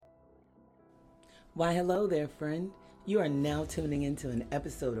Why, hello there, friend. You are now tuning into an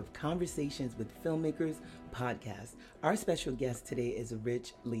episode of Conversations with Filmmakers podcast. Our special guest today is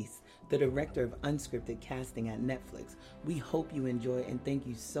Rich Leist, the director of unscripted casting at Netflix. We hope you enjoy and thank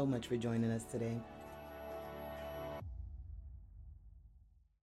you so much for joining us today.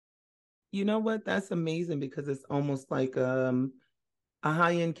 You know what? That's amazing because it's almost like a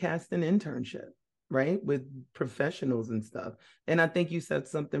high-end casting internship, right? With professionals and stuff. And I think you said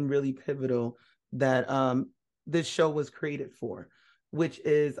something really pivotal that this show was created for, which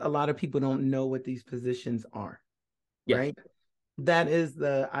is a lot of people don't know what these positions are, Yes. right? That is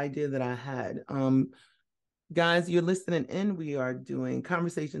the idea that I had. Guys, you're listening in. We are doing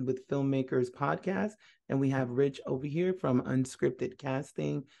Conversations with Filmmakers podcast, and we have Rich over here from Unscripted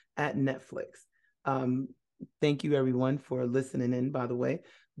Casting at Netflix. Um, thank you, everyone, for listening in, by the way.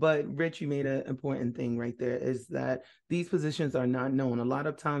 But Rich, you made an important thing right there is that these positions are not known. A lot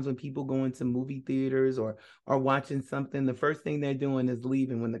of times when people go into movie theaters or are watching something, the first thing they're doing is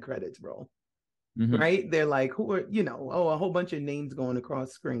leaving when the credits roll, Mm-hmm. right? They're like, who are, oh, a whole bunch of names going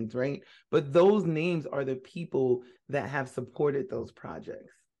across screens, right? But those names are the people that have supported those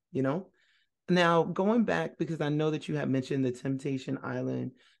projects, you know? Now, going back, because I know that you have mentioned the Temptation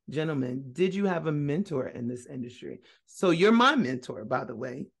Island gentleman, did you have a mentor in this industry? So you're my mentor, by the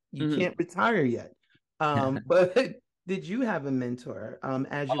way. You Mm-hmm. can't retire yet. But did you have a mentor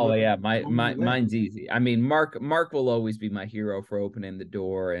as you Oh were yeah, along the way? mine's easy. I mean, Mark will always be my hero for opening the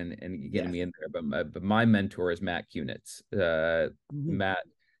door and getting Yes. me in there. But my mentor is Matt Kunitz. Mhm.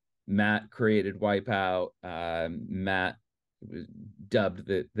 Matt created Wipeout. Matt was dubbed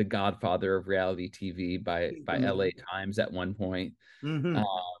the Godfather of reality TV He's by LA amazing. Times at one point. Mm-hmm.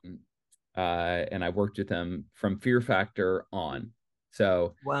 Um, and I worked with him from Fear Factor on.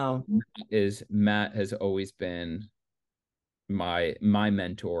 So Wow. Matt has always been my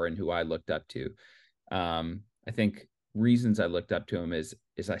mentor and who I looked up to. I think reasons I looked up to him is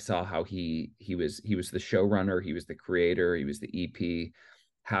I saw how he was the showrunner, he was the creator, he was the EP,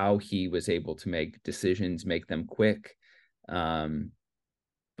 how he was able to make decisions, make them quick, um,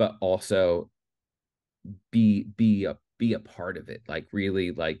 but also be a part of it. Like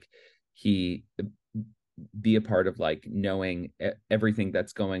really, like he be a part of like knowing everything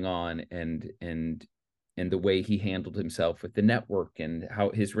that's going on and the way he handled himself with the network and how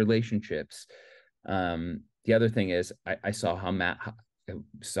his relationships. The other thing is I saw how Matt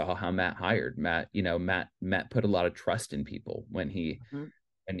hired Matt. Matt put a lot of trust in people when he Mm-hmm.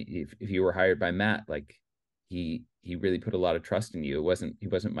 and if you were hired by Matt, like he really put a lot of trust in you. He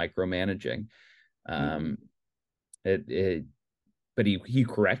wasn't micromanaging. Mm-hmm. Um, it but he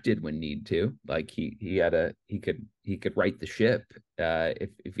corrected when need to. Like he could right the ship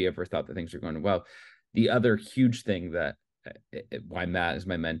if he ever thought that things were going well. The other huge thing that why Matt is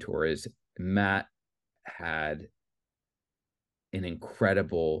my mentor is Matt had an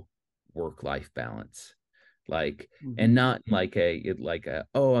incredible work life balance, like and Mm-hmm. not like a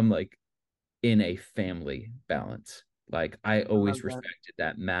oh I'm like in a family balance. Like I I love always that. respected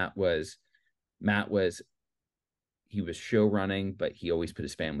that Matt was he was show running, but he always put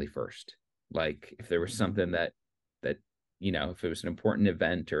his family first. Like if there was Mhm. something that if it was an important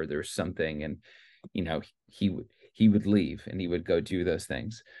event or there was something, and he would leave and he would go do those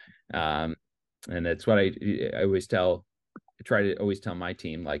things. Um, and that's what I always I try to always tell my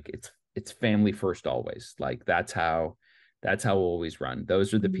team, like it's family first always. Like that's how we'll always run.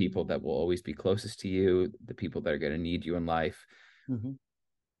 Those are the people that will always be closest to you, the people that are going to need you in life. Mhm.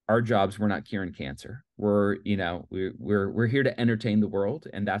 Our jobs, we're not curing cancer. We're here to entertain the world,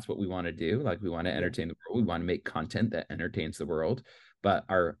 and that's what we want to do. Like we want to Yeah, entertain the world, we want to make content that entertains the world, but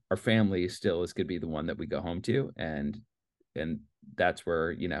our family still is going to be the one that we go home to, and that's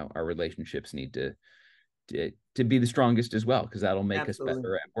where our relationships need to be the strongest as well, because that'll make us absolutely.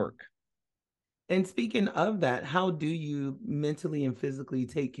 better at work. And speaking of that, how do you mentally and physically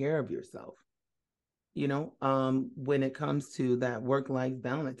take care of yourself? When it comes to that work-life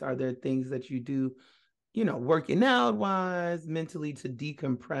balance, are there things that you do, working out wise, mentally to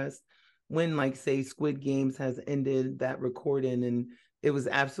decompress when, like, say, Squid Games has ended that recording and it was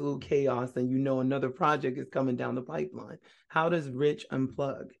absolute chaos and another project is coming down the pipeline? How does Rich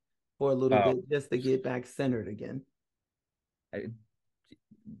unplug for a little Oh, bit just to get back centered again? I-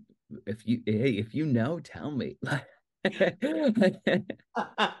 if you know, tell me.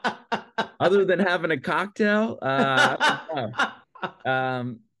 Other than having a cocktail, I don't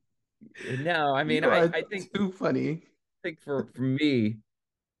know. No, I mean, You I are I think too funny. for me,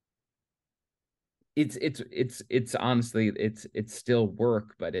 it's honestly it's still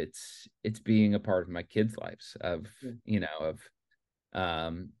work, but it's being a part of my kids' lives of Yeah. you know of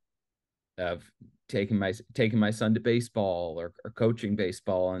um of taking my son to baseball or coaching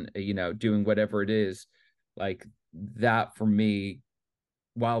baseball and doing whatever it is like that for me,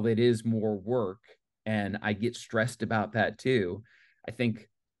 while it is more work and I get stressed about that too, I think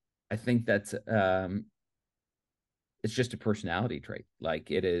that's it's just a personality trait.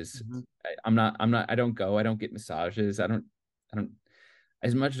 Like it is. Mhm. I don't get massages. I don't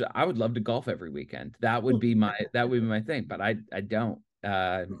as much as I would love to golf every weekend. That would be my thing, but I don't.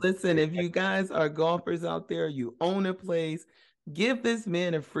 Listen, if you guys are golfers out there, you own a place, give this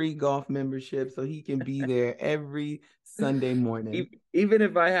man a free golf membership so he can be there every Sunday morning. Even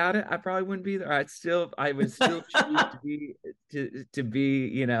if I had it, I probably wouldn't be there. I would still choose to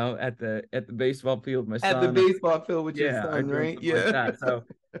be, at the baseball field with my At the son, or baseball field with your yeah, or son, doing right? something like Yeah. that. So,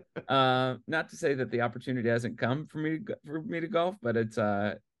 not to say that the opportunity hasn't come for me to golf, but it's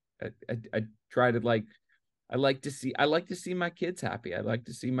I try to I like to see my kids happy. I like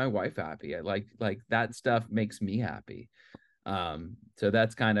to see my wife happy. I like that stuff makes me happy. So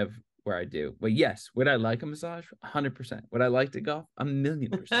that's kind of where I do. But yes, would I like a massage? 100%. Would I like to golf? A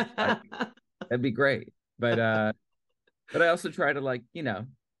million percent. That'd be great. But I also try to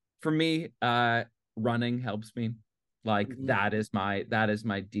for me, running helps me. Like Mhm. that is my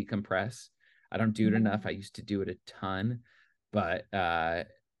decompress. I don't do it enough. I used to do it a ton, but that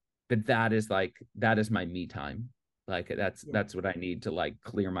is my me time. Like Yeah. that's what I need to like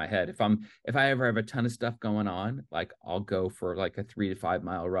clear my head. If I ever have a ton of stuff going on, like I'll go for like a 3 to 5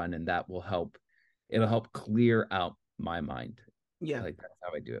 mile run, and that will help. It'll help clear out my mind. Yeah. Like that's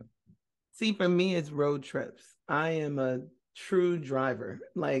how I do it. See, for me, it's road trips. I am a true driver.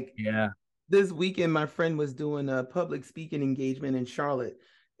 Like Yeah. this weekend, my friend was doing a public speaking engagement in Charlotte,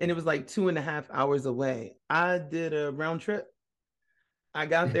 and it was like 2.5 hours away. I did a round trip. I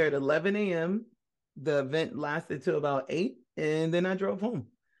got there at 11 a.m. The event lasted till about 8, and then I drove home.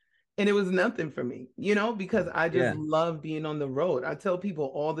 And it was nothing for me, because I just Yeah. love being on the road. I tell people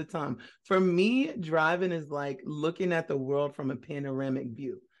all the time, for me, driving is like looking at the world from a panoramic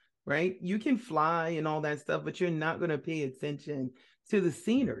view, right? You can fly and all that stuff, but you're not going to pay attention to the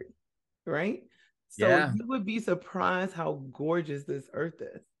scenery, right? So Yeah. you would be surprised how gorgeous this earth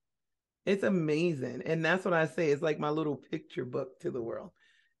is. It's amazing. And that's what I say. It's like my little picture book to the world.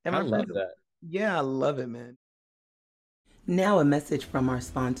 And I my love friends, that. yeah, I love it, man. Now, a message from our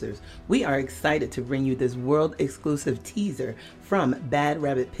sponsors. We are excited to bring you this world exclusive teaser from Bad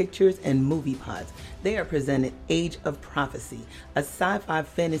Rabbit Pictures and Movie Pods. They are presenting Age of Prophecy, a sci fi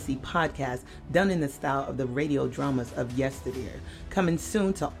fantasy podcast done in the style of the radio dramas of yesteryear. Coming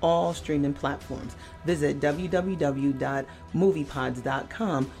soon to all streaming platforms. Visit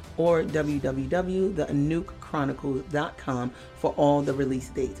www.moviepods.com or www.anukechronicles.com for all the release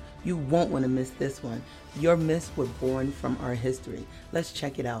dates. You won't want to miss this one. Your myths were born from our history. Let's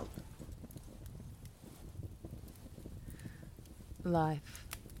check it out. Life.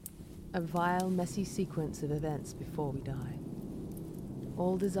 A vile, messy sequence of events before we die.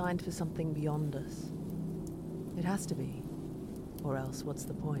 All designed for something beyond us. It has to be. Or else, what's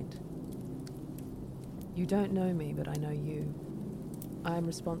the point? You don't know me, but I know you. I am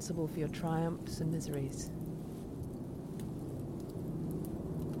responsible for your triumphs and miseries.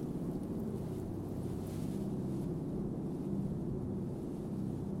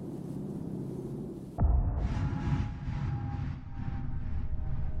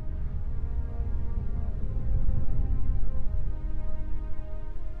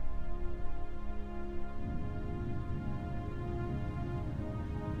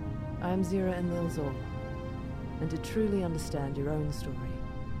 I am Zira Enlilzor, and to truly understand your own story,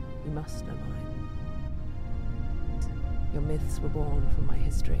 you must know mine. Your myths were born from my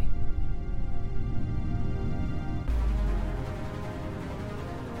history.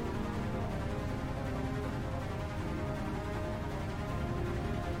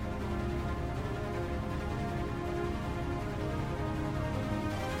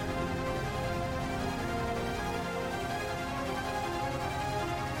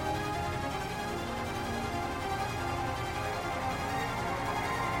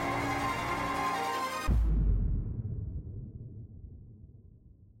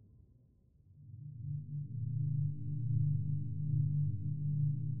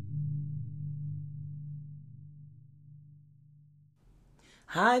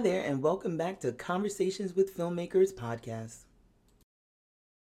 Hi there, and welcome back to Conversations with Filmmakers podcast.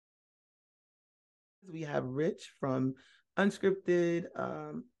 We have Rich from Unscripted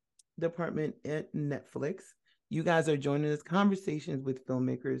Department at Netflix. You guys are joining us, Conversations with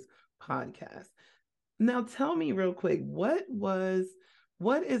Filmmakers podcast. Now, tell me real quick, what is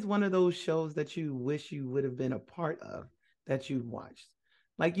one of those shows that you wish you would have been a part of that you've watched?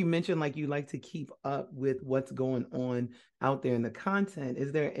 like you mentioned, like you like to keep up with what's going on out there in the content.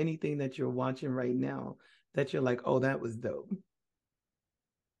 Is there anything that you're watching right now that you're like, oh, that was dope?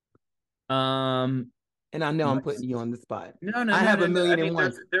 Um, And I know I'm putting let's you on the spot. no, no, I no, have no, a no. I million mean, and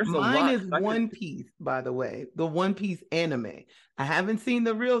one. there's a Mine lot. is One Piece, by the way, the One Piece anime. I haven't seen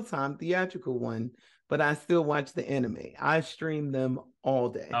the real time theatrical one, but I still watch the anime. I stream them all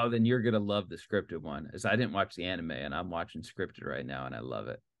day. Oh, then you're gonna love the scripted one. As I didn't watch the anime, and I'm watching scripted right now, and I love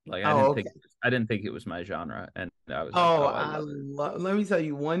it. Like Oh, okay. I didn't think it was my genre, and I was like, Oh, oh, I I love it. love. Let me tell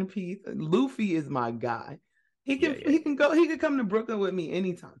you, One Piece. Luffy is my guy. He Yeah, can yeah, he can go. He can come to Brooklyn with me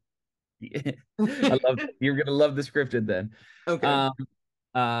anytime. yeah. I love. You're gonna love the scripted then. Okay. Um,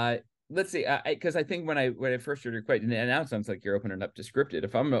 uh, let's see. Because I think when I first heard your question, and now it sounds like you're opening up to scripted.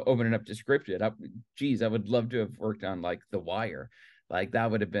 If I'm opening up to scripted, geez, I would love to have worked on like The Wire. Like that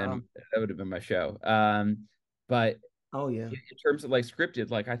would have been my show. But Oh yeah. in terms of like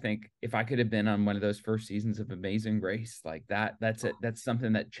scripted, like I think if I could have been on one of those first seasons of Amazing Grace, like that's it. That's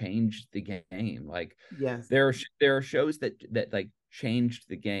something that changed the game. Like Yes. there are shows that like changed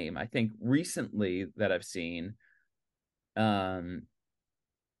the game. I think recently that I've seen um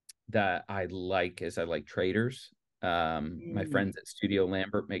that I like Traders. My Mm. friends at Studio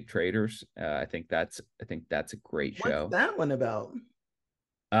Lambert make Traders. I think that's a great What's show. that one about?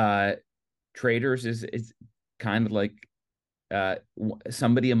 Uh Traders is kind of like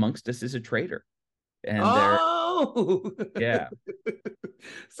somebody amongst us is a trader, and they're Oh. yeah,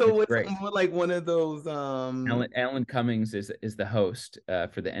 So it's it's great. more like one of those Alan Cummings is the host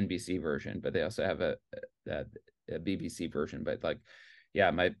for the NBC version, but they also have a BBC version. But like, yeah,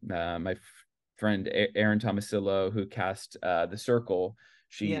 my friend Aaron Tomasillo, who cast The Circle,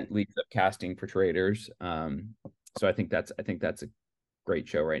 yeah, she leads up casting for Traders. So I think that's a great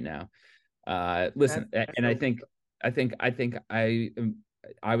show right now. Listen, that and show.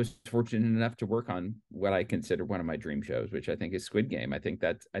 I was fortunate enough to work on what I consider one of my dream shows, which I think is Squid Game. I think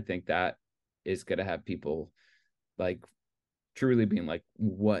that is going to have people like truly being like,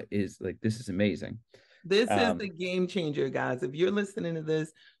 what is like, this is amazing. This is Um, the game changer, guys. If you're listening to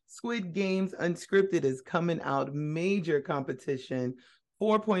this, Squid Games Unscripted is coming out major competition,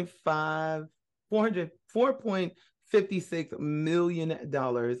 4.5, 4.56 million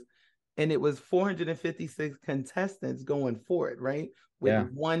dollars, and it was 456 contestants going for it, right? With yeah,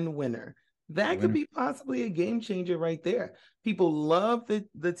 one winner. That could winner. be possibly a game changer right there. People love the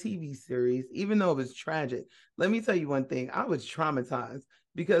TV series, even though it was tragic. Let me tell you one thing. I was traumatized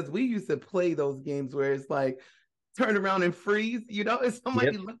because we used to play those games where it's like turn around and freeze, if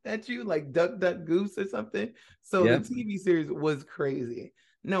somebody Yep, looked at you like duck, duck, goose or something. So the yep. TV series was crazy.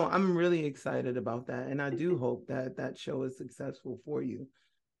 No, I'm really excited about that. And I do hope that that show is successful for you.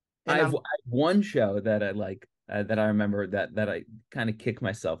 And I have one show that I like that I remember that I kind of kick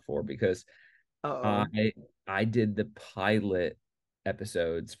myself for because uh-oh. I I did the pilot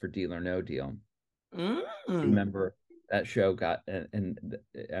episodes for Deal or No Deal. Mm. Remember that show got and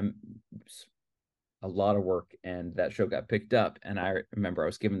a lot of work, and that show got picked up. And I remember I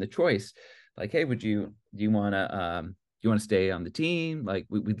was given the choice, like, hey, do you want to do you want to stay on the team? Like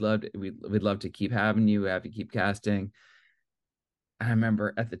we'd love to keep having you, have you keep casting. I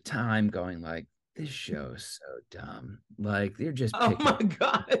remember at the time going like, this show is so dumb. Like they're just Oh picking, my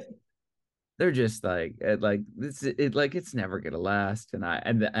God. they're just like this it like it's never gonna last. And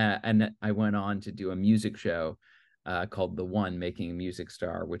I went on to do a music show called The One Making a Music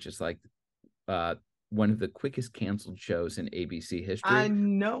Star, which is like uh one of the quickest canceled shows in ABC I history.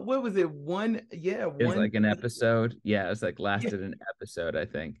 know. What was it? One, yeah, It was one like an day. episode. Yeah, it was like Yeah. lasted an episode, I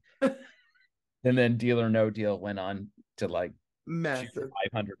think. And then Deal or No Deal went on to like shoot Massive.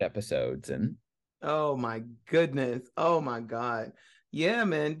 500 episodes and Oh my goodness. Oh my God. Yeah,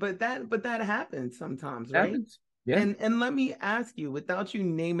 man. But that happens sometimes, it right? happens. Yeah. And let me ask you, without you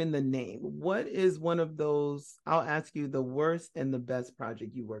naming the name, what is one of those? I'll ask you the worst and the best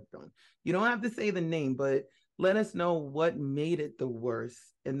project you worked on. You don't have to say the name, but let us know what made it the worst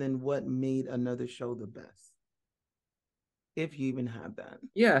and then what made another show the best, if you even have that.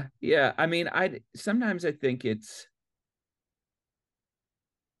 Yeah. Yeah. I mean, I sometimes I think it's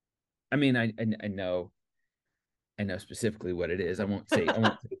I mean, I know specifically what it is. I won't say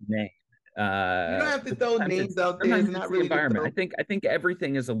the name. You don't have to But throw names out there. It's sometimes it's not the really to environment. throw. I think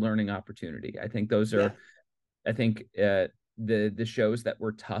everything is a learning opportunity. I think those Yes. are I think the shows that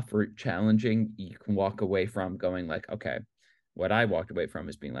were tough or challenging, you can walk away from going like, okay, what I walked away from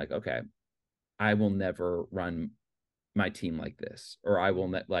is being like, okay, I will never run my team like this, or I will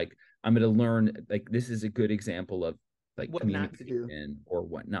not like I'm going to learn like this is a good example of like What not to do. communication or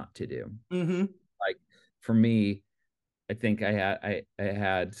what not to do. Mm-hmm. Like for me, I think I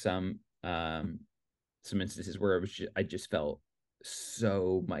had some instances where I just felt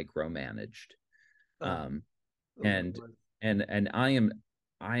so micromanaged. Oh, Um, oh and Lord. and I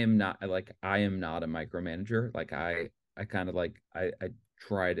am not like I am not a micromanager. Like I kind of like I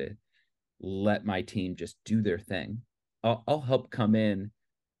try to let my team just do their thing. I'll help come in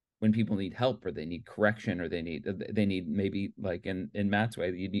when people need help or they need correction or they need maybe like in Matt's way,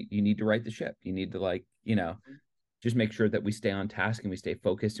 you need to right the ship. You need to like, just make sure that we stay on task and we stay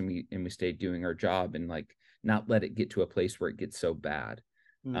focused and we stay doing our job and like not let it get to a place where it gets so bad.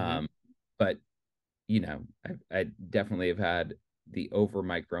 Mm-hmm. Um, but I definitely have had the over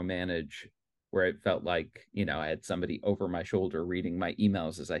micromanage where it felt like, I had somebody over my shoulder reading my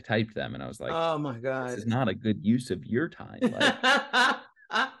emails as I typed them. And I was like, Oh my this God. is not a good use of your time. Like,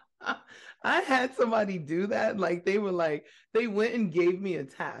 I had somebody do that. Like they were like, they went and gave me a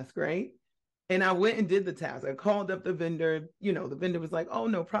task, right? And I went and did the task. I called up the vendor. The vendor was like, "Oh,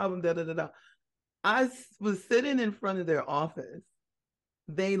 no problem." Da da da da. Was sitting in front of their office.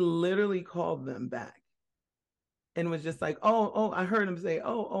 They literally called them back and was just like, "Oh, I heard him say,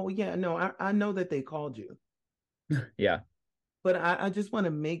 oh, yeah, no, I know that they called you, yeah, but I just want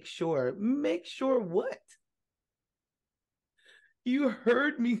to make sure. Make sure what? You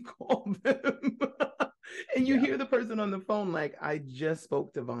heard me call them, and you yeah, hear the person on the phone like, I just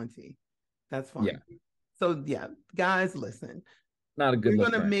spoke to Vonti. That's yeah. fine. So yeah, guys, listen. Not a good We're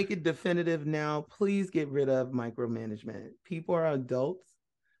look going to for him. make it definitive now. Please get rid of micromanagement. People are adults.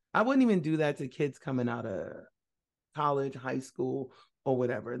 I wouldn't even do that to kids coming out of college, high school, or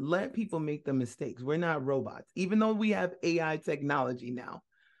whatever. Let people make the mistakes. We're not robots. Even though we have AI technology now,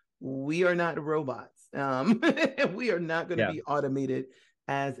 we are not robots. We are not going to Yeah. be automated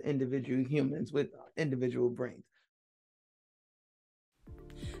as individual humans with individual brains.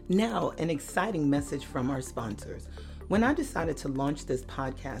 Now, an exciting message from our sponsors. When I decided to launch this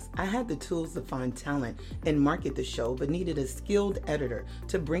podcast, I had the tools to find talent and market the show, but needed a skilled editor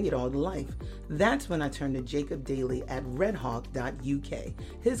to bring it all to life. That's when I turned to Jacob Daly at redhawk.uk.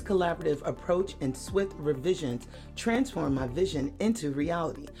 His collaborative approach and swift revisions transformed my vision into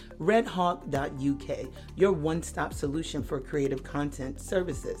reality. Redhawk.uk, your one-stop solution for creative content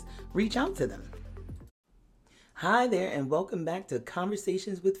services. Reach out to them. Hi there, and welcome back to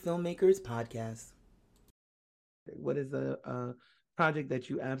Conversations with Filmmakers podcast. What is a project that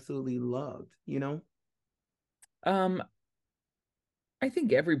you absolutely loved? Um, I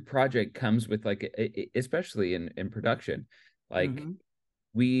think every project comes with like, especially in production, like Mm-hmm.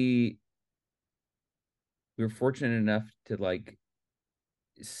 we we were fortunate enough to like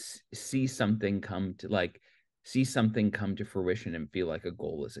see something come to fruition and feel like a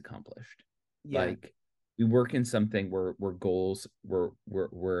goal is accomplished. Yeah. Like we work in something where goals where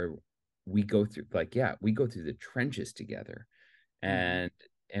we go through like, yeah, we go through the trenches together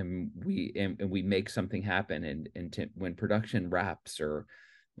Mm-hmm. and we make something happen and when production wraps or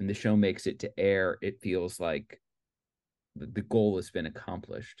when the show makes it to air, it feels like the goal has been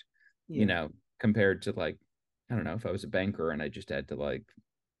accomplished, you Yeah. know, compared to like, I don't know, if I was a banker and I just had to like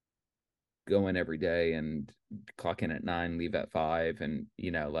go in every day and clock in at 9, leave at 5, and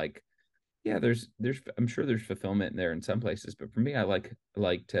like, yeah, there's I'm sure there's fulfillment in there in some places, but for me, I like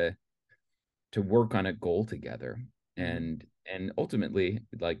to work on a goal together Mm-hmm. and ultimately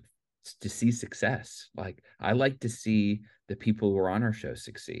like to see success. Like I like to see the people who are on our show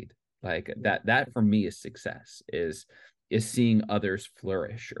succeed. Like Yeah. that for me is success, is seeing others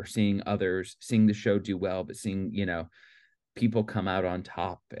flourish or seeing the show do well, but seeing, people come out on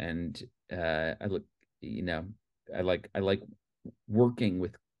top. And I look, you know, I like working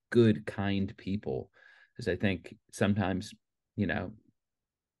with good, kind people, because I think sometimes, you know,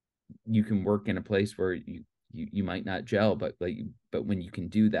 you can work in a place where you might not gel, but when you can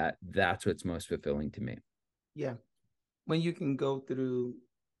do that, that's what's most fulfilling to me. Yeah. When you can go through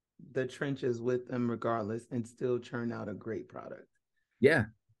the trenches with them regardless and still churn out a great product. Yeah,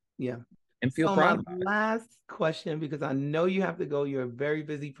 Yeah. and feel So my proud about it. last question, because I know you have to go, you're a very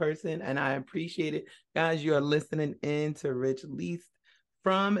busy person, and I appreciate it. Guys, you are listening in to Rich Leist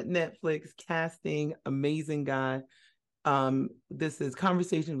from Netflix, casting, amazing guy. This is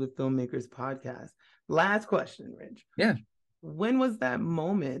Conversations with Filmmakers podcast. Last question, Rich. Yeah. When was that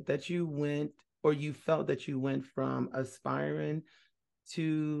moment that you went or you felt that you went from aspiring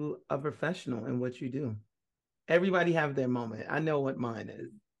to a professional in what you do? Everybody have their moment. I know what mine is.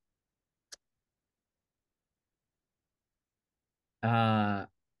 uh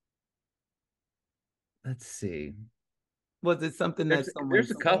let's see. Was it something that someone There's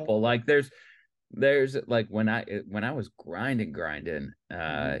a said? couple. Like there's like when I was grinding,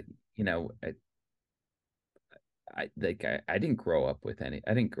 Mm-hmm. you know, I didn't grow up with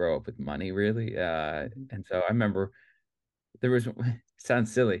money really. And so I remember there was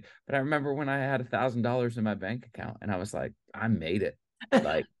sounds silly, but I remember when I had $1,000 in my bank account and I was like, I made it.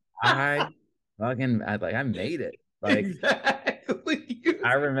 Like I I made it. Like Exactly.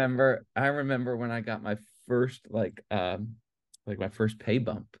 I remember when I got my first like my first pay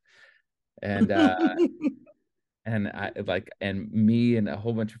bump. And and me and a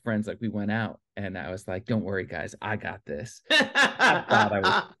whole bunch of friends, like we went out and I was like, don't worry guys, I got this. I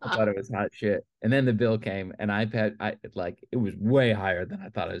thought it was hot shit. And then the bill came and it was way higher than I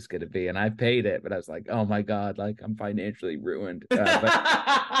thought it was going to be. And I paid it, but I was like, oh my God, like I'm financially ruined.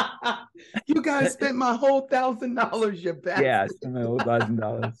 But you guys spent my whole $1,000, you yeah, I bastard. spent my whole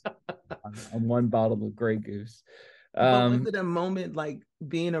 $1,000 on one bottle of Grey Goose. But was it a moment like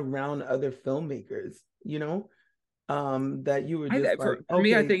being around other filmmakers, that you were just like, for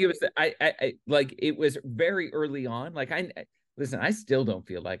me, I okay. think it was I like it was very early on. Like listen, I still don't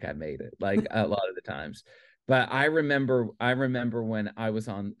feel like I made it like a lot of the times. But I remember when I was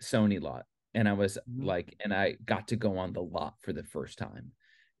on Sony lot and I was like, and I got to go on the lot for the first time.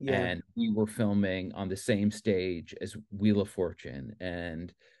 Yeah. And we were filming on the same stage as Wheel of Fortune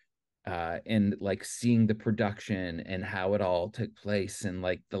and like seeing the production and how it all took place and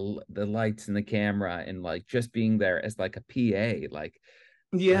like the lights and the camera and like just being there as like a PA,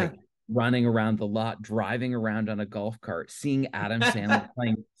 Yeah. like running around the lot, driving around on a golf cart, seeing Adam Sandler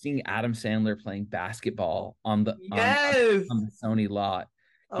playing basketball Yes. on the Sony lot,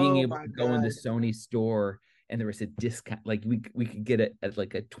 being Oh able my to go in the God. Sony store and there was a discount, like we could get it at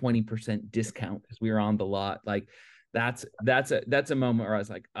like a 20% discount because we were on the lot. Like that's a moment where I was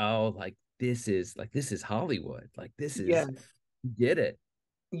like, oh, like this is Hollywood. Like this is Yes. did it.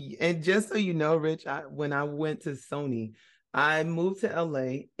 And just so you know, Rich, when I went to Sony, I moved to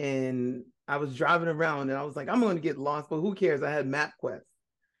LA and I was driving around and I was like, I'm going to get lost, but who cares? I had MapQuest.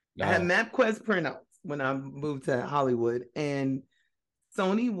 I had Oh, MapQuest printouts when I moved to Hollywood, and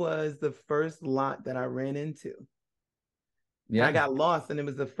Sony was the first lot that I ran into. I yeah, got lost, and it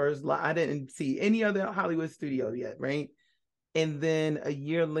was the first lot. I didn't see any other Hollywood studio yet, right? And then a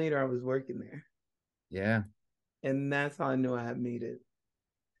year later, I was working there, yeah. and that's how I knew I had made it.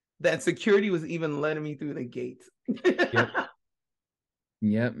 That security was even letting me through the gates. Yep.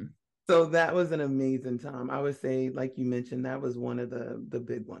 Yep. So that was an amazing time. I would say, like you mentioned, that was one of the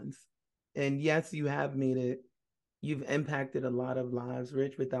big ones. And yes, you have made it. You've impacted a lot of lives,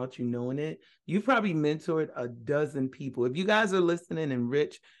 Rich, without you knowing it. You've probably mentored a dozen people. If you guys are listening and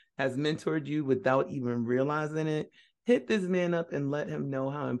Rich has mentored you without even realizing it, hit this man up and let him know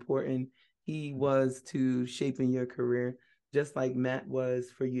how important he was to shaping your career, just like Matt was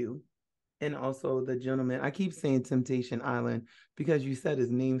for you. And also the gentleman, I keep saying Temptation Island because you said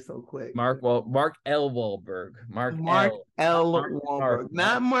his name so quick. Mark L. Wahlberg. Mark L. Mark Wahlberg,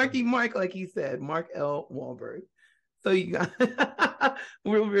 not Mark. Marky Mark, like he said, Mark L. Wahlberg. So you got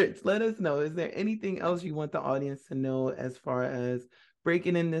Real Rich. Let us know. Is there anything else you want the audience to know as far as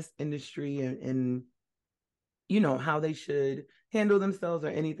breaking in this industry and how they should handle themselves or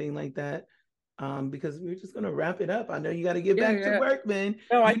anything like that? Because we're just gonna wrap it up. I know you got to get Yeah, back to yeah. work, man.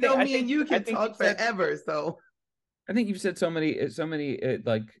 No, You know me and you I can think talk forever. So I think you've said so many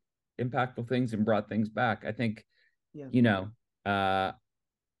like impactful things and brought things back. I think, yeah. you know, uh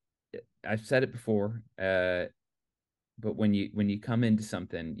I've said it before, but when you come into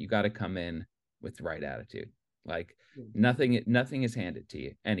something, you got to come in with the right attitude. Like Yeah. nothing is handed to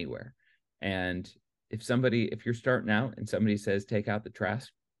you anywhere. And if you're starting out and somebody says take out the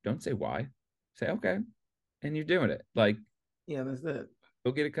trash, don't say why. Say okay, and you're doing it. Like Yeah, that's it.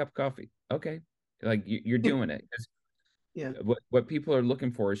 go get a cup of coffee. Okay, like you're doing it. 'Cause Yeah, what people are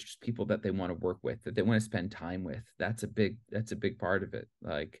looking for is just people that they want to work with, that they want to spend time with. That's a big part of it.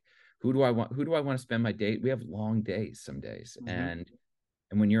 Like who do I want to spend my day? We have long days some days, and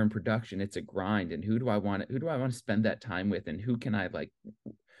when you're in production, it's a grind. And who do I want to spend that time with, and who can I like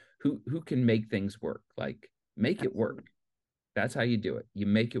who can make things work? Like make it work. absolutely. That's how you do it. You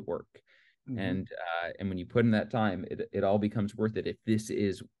make it work. Mm-hmm. And when you put in that time, it all becomes worth it if this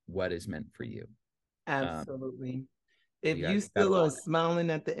is what is meant for you. Um, Absolutely. If you you got to still are want it. smiling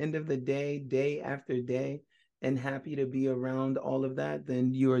at the end of the day, day after day, and happy to be around all of that,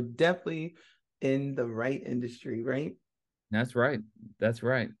 then you are definitely in the right industry, right? That's right. That's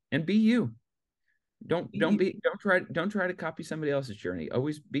right. And be you. Don't try to copy somebody else's journey.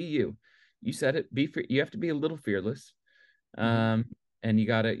 Always be you. You said it. You have to be a little fearless. Mhm. Um, and you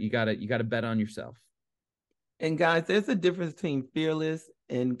gotta bet on yourself. And guys, there's a difference between fearless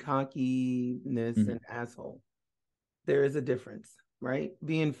and cockiness Mhm. and asshole. There is a difference, right?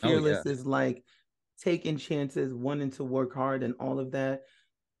 Being Oh yeah. fearless is like taking chances, wanting to work hard and all of that.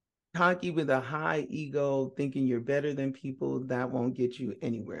 Cocky with a high ego, thinking you're better than people, that won't get you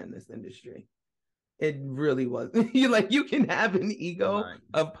anywhere in this industry. It really wasn't. You can have an ego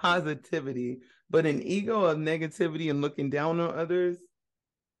of positivity, but an ego of negativity and looking down on others,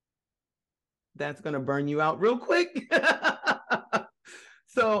 that's going to burn you out real quick.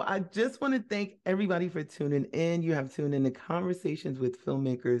 So I just want to thank everybody for tuning in. You have tuned in to Conversations with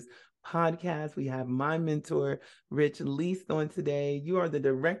Filmmakers podcast. We have my mentor, Rich Leist, on today. You are the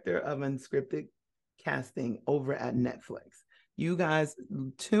director of unscripted casting over at Netflix. You guys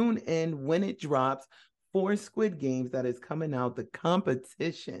tune in when it drops for Squid Games that is coming out, the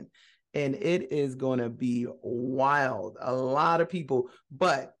competition, and it is going to be wild. A lot of people,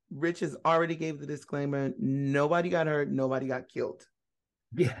 but Rich has already gave the disclaimer. Nobody got hurt. Nobody got killed.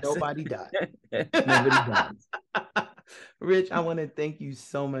 Yes. Nobody died. Nobody died. Rich, I want to thank you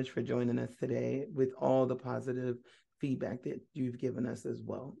so much for joining us today with all the positive feedback that you've given us as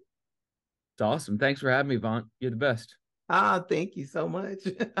well. It's awesome. Thanks for having me, Vaughn. You're the best. Thank you so much.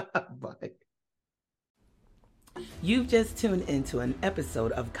 Bye. You've just tuned into an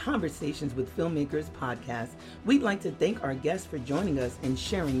episode of Conversations with Filmmakers podcast. We'd like to thank our guests for joining us and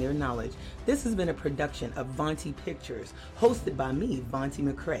sharing their knowledge. This has been a production of Vonti Pictures, hosted by me, Vonti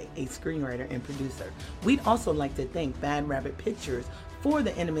McCrae, a screenwriter and producer. We'd also like to thank Bad Rabbit Pictures for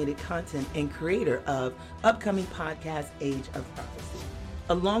the animated content and creator of upcoming podcast Age of Prophecy,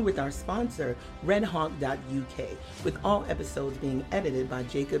 along with our sponsor, redhawk.uk, with all episodes being edited by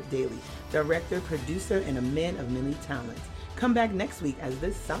Jacob Daly, director, producer, and a man of many talents. Come back next week as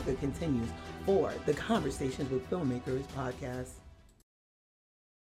this saga continues for the Conversations with Filmmakers podcast.